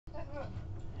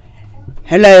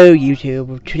Hello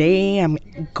YouTube, today I'm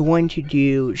going to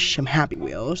do some Happy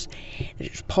Wheels.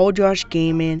 This is Paul Josh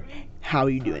Gaming. How are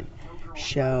you doing?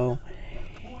 So,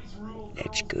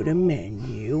 let's go to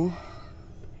menu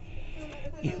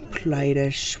and play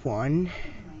this one.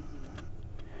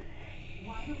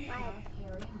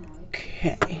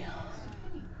 Okay.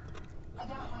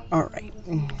 Alright.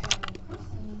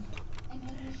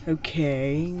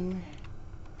 Okay.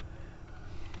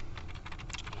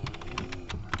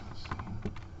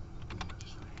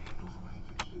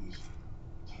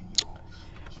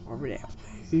 Over there.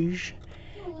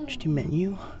 Just do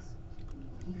menu.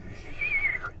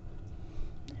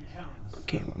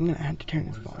 Okay, I'm gonna have to turn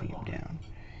this volume down.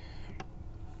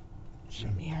 So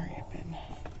let me hurry up and...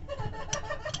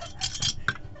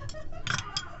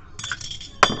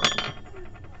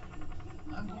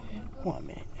 One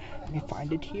minute. Let me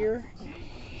find it here.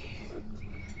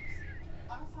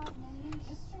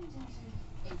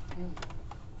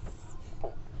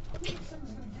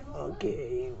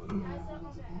 Okay.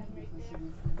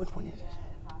 Which one is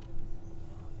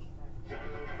this?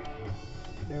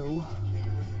 No.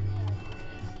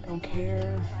 Don't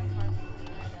care.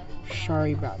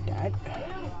 Sorry about that.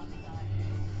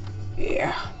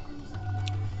 Yeah.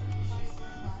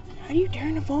 How do you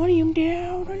turn the volume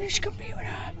down on this computer?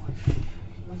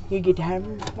 You get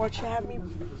to watch me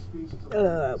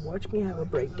have a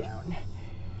breakdown.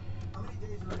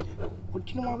 What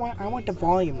do you know what I want? I want the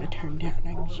volume to turn down.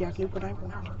 That's exactly what I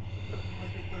want.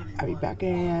 I'll be back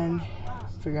and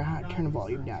figure out how to turn the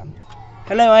volume down.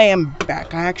 Hello, I am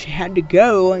back. I actually had to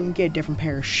go and get a different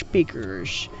pair of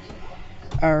speakers.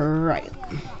 Alright.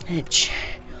 Let's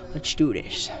do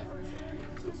this.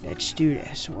 Let's do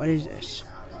this. What is this?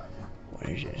 What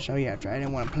is this? Oh yeah, I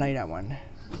didn't want to play that one.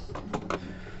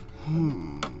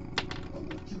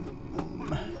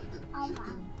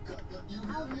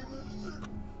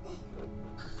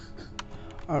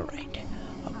 Alright.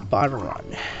 A bottle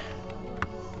run.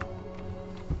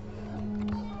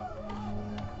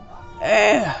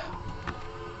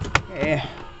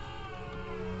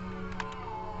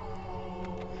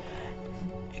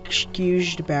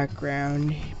 Excuse the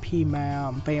background.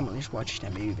 My family's watching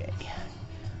a movie.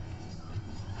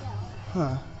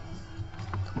 Huh.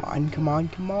 Come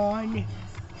on.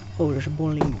 Oh, there's a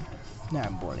bowling.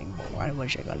 Not bowling ball. Why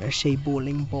was I gonna say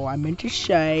bowling ball? I meant to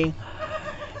say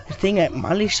the thing that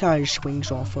Miley Cyrus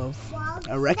swings off of.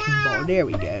 A wrecking ball. There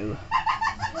we go.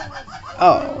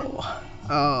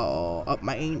 Oh, up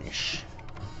my anus.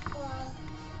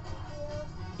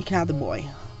 You can have the boy.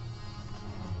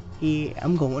 Yeah,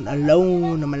 I'm going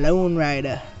alone. I'm a lone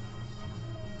rider.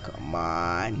 Come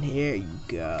on, here you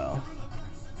go.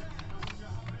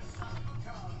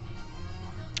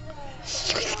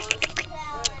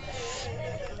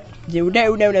 No,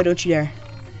 don't you dare.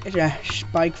 It's a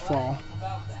spike fall.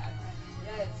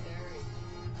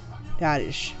 That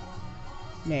is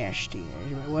nasty.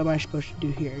 What am I supposed to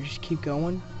do here? Just keep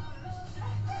going?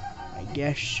 I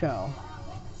guess so.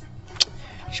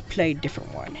 Let's play a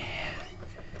different one.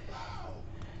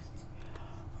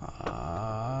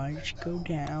 Let's go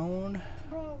down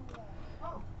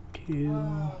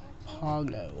to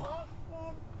Pogo.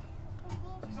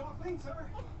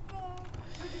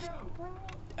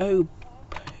 Oh,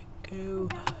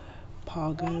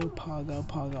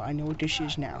 Pogo. I know what this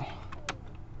is now.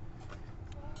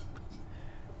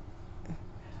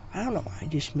 I don't know why I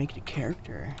just make the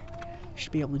character.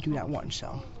 Should be able to do that once,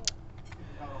 so.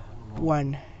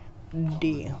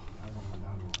 1D.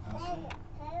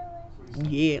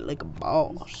 Yeah, like a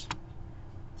boss.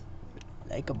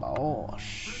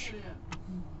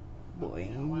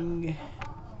 Boing.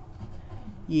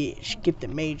 Yeah, skip the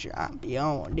major. I'm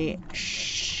beyond it.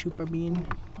 Super bean.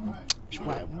 That's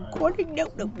why I'm recording.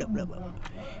 Nope.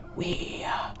 Well,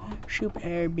 super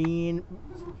air bean.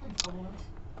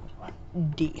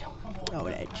 D. Oh,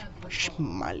 that's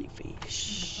smiley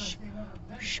face.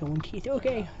 Showing teeth.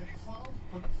 Okay.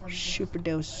 Super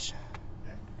dose.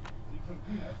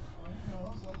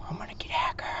 I'm gonna get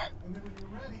hacker.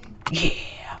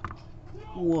 Yeah.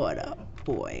 What up,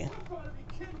 boy?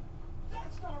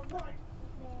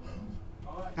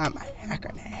 I'm a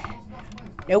hacker now.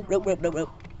 Nope.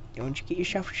 Don't you get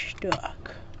yourself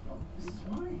stuck.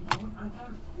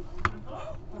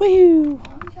 Woo!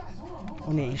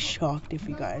 I'm getting shocked if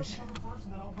you guys.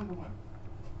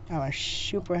 I'm a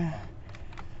super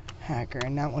hacker,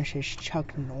 and that one says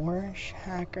Chuck Norris.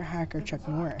 Hacker, Chuck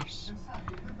Norris.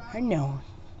 I know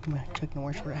Chuck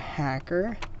Norris for a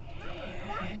hacker.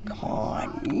 Come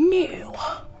on, no.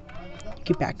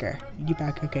 Get back there.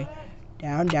 Okay.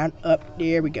 Down, up.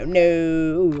 There we go.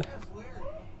 No.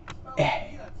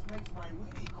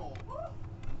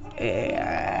 Wait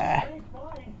a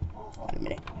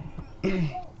minute.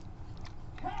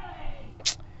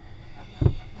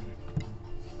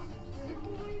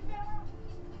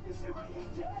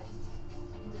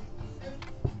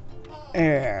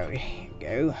 There we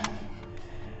go.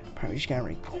 Probably just gonna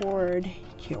record.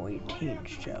 Can't wait to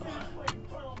change Joe.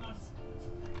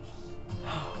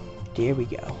 There we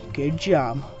go. Good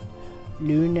job.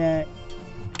 Luna,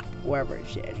 wherever it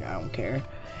says, I don't care.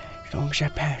 As long as I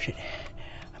pass it,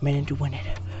 I'm in to win it.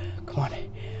 Come on.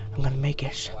 I'm gonna make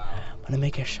this. I'm gonna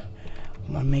make this.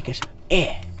 I'm gonna make this.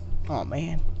 Eh. Oh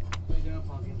man.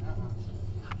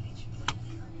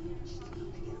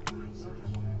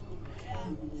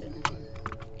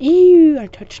 Ew, I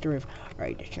touched the roof.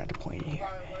 Alright, that's not the point here.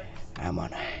 I'm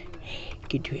gonna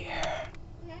get to here.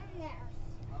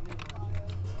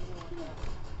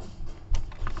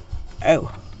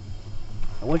 Oh.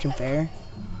 That wasn't fair.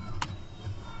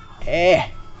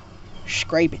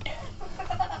 Scrape it.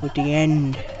 With the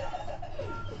end.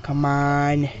 Come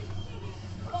on.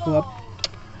 Whoop.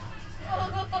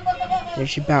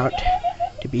 There's about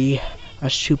to be a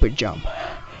super jump.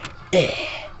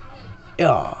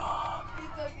 Oh.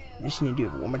 Just need to do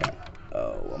it one more time.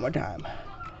 Oh, one more time.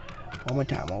 One more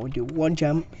time. I will do one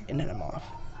jump and then I'm off.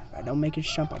 If I don't make it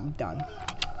jump, I'm done.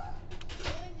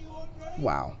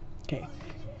 Wow. Okay.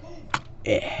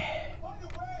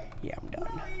 Yeah, I'm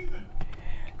done.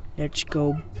 Let's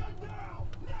go.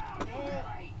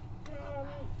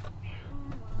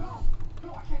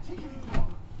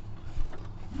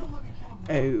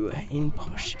 Oh,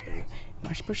 impossible. Am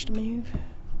I supposed to move?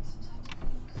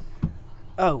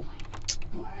 Oh.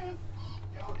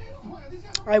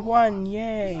 I won,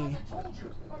 yay.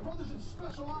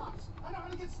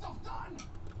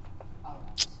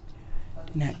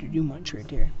 Didn't have to do much right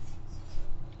there.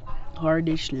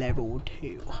 Hardest level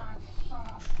 2.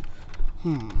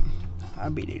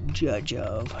 I'll be the judge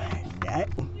of that.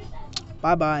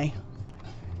 Bye bye.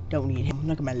 Don't need him.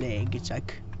 Look at my leg. It's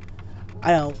like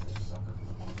I don't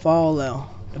follow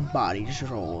the body's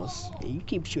rules. Yeah, you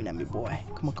keep shooting at me, boy.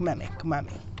 Come on, come at me. Come at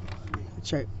me.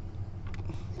 That's right.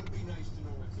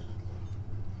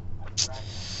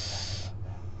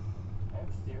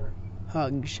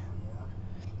 Hugs.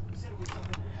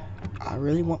 I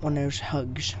really want one of those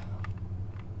hugs.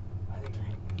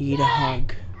 Need a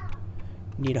hug.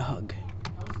 Need a hug.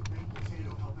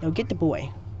 Now get the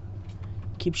boy.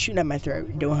 Keep shooting at my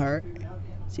throat. Don't hurt.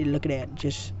 See, look at that.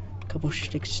 Just a couple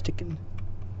sticks sticking.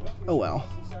 Oh well.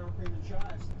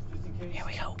 Here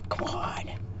we go. Come on.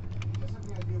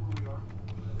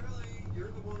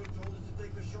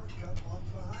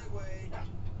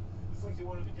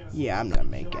 Yeah, I'm gonna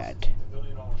make that.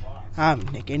 I don't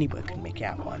think anybody can make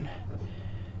that one.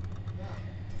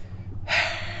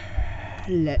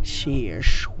 Let's see your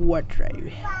short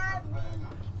drive.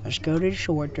 Let's go to the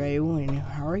short drive and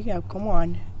hurry up. Come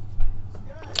on.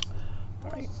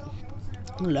 Alright.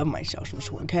 I love myself some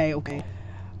short. Okay, okay.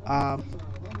 I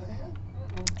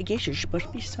guess you're supposed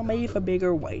to be somebody with a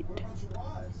bigger weight.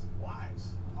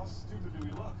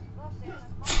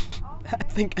 I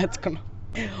think that's gonna.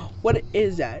 What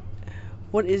is that?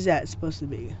 What is that supposed to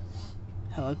be?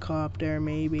 Helicopter,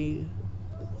 maybe?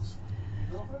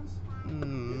 Let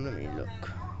me look.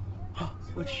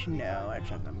 Which, no, that's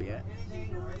not gonna be it.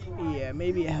 Yeah,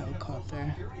 maybe a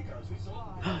helicopter.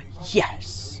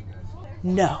 Yes!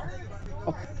 No!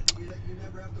 Oh.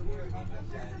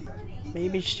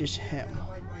 Maybe it's just him.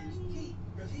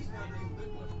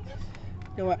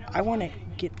 You know what? I want to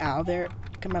get out of there.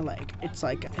 Look at my leg. It's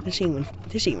like, this ain't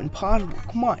even possible.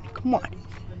 Come on, come on.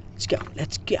 Let's go,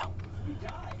 let's go.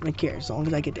 I don't care as long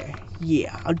as I get there.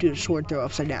 Yeah, I'll do the sword throw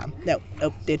upside down. No,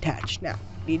 nope, detach. Now,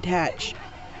 detach.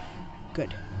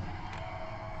 Good.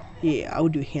 Yeah, I will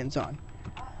do hands on.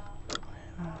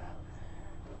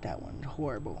 That one's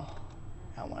horrible.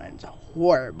 That one's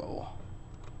horrible.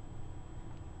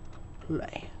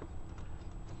 Play.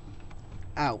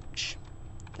 Ouch.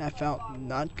 That felt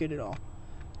not good at all.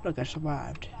 Look, I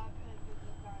survived.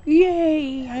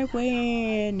 Yay, I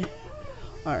win.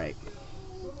 Alright.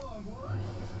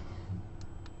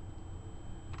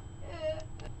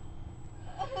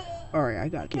 Alright, I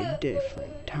gotta get a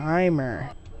different timer.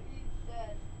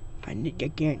 I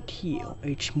guarantee you,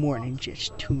 it's more than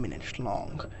just 2 minutes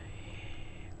long.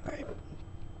 Alright.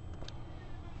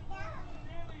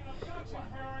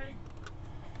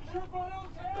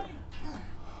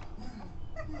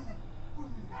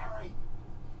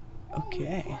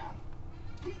 Okay.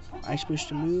 Am I supposed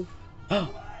to move?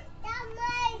 Oh!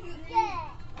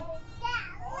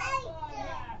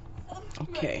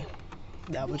 Okay.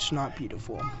 That was not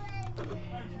beautiful.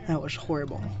 That was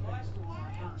horrible.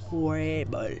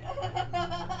 horrible.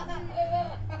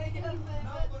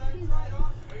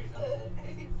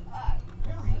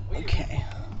 Okay.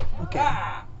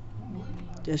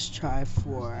 Just try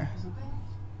for...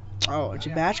 Oh, it's a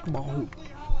basketball hoop.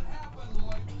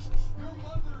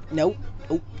 Nope.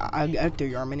 Oh, I threw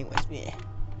your arm anyways. Yeah.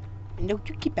 No,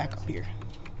 you get back up here.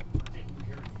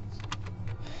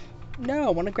 No, I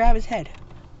want to grab his head.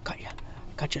 Got ya.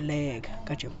 Got your leg.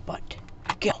 Got your butt.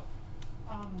 Go.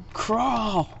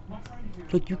 Crawl.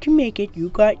 Look, you can make it. You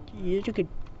can.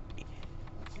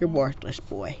 You're worthless,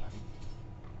 boy.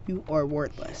 You are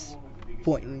worthless.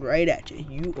 Pointing right at you.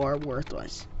 You are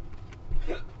worthless.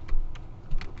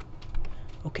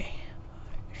 Okay.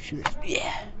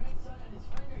 Yeah.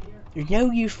 There's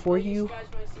no use for you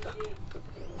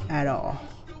at all.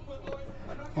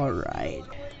 Alright.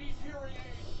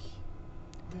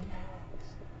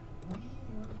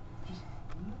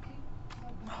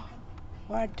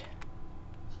 What?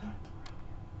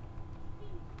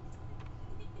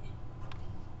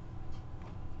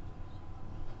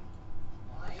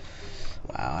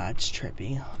 Wow, that's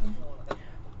trippy.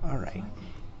 Alright.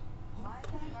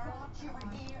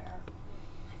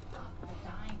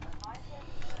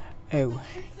 Oh,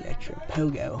 that's your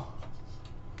pogo.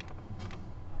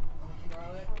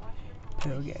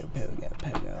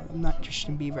 Pogo. I'm not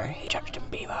Justin Bieber. Hey, Justin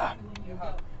Bieber.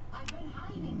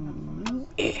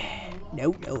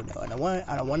 No.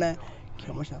 I don't wanna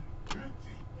kill myself.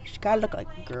 She's gotta look like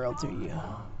a girl to you.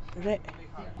 Is it?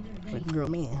 Like a girl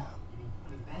to me.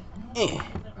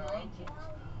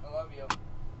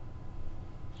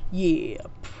 Yeah,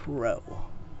 pro.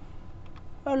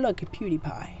 Oh, look at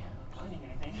PewDiePie.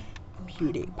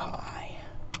 PewDiePie.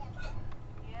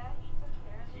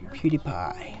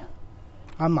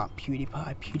 I'm not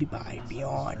PewDiePie. PewDiePie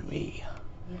beyond me.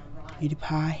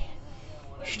 PewDiePie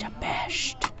is the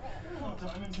best.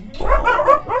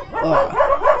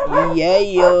 Oh,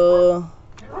 yeah.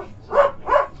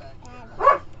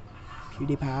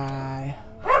 PewDiePie.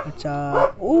 What's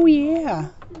up? Oh, yeah.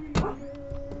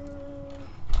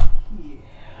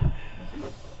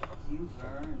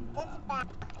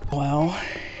 Well,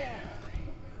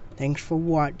 thanks for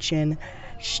watching.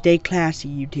 Stay classy,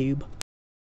 YouTube.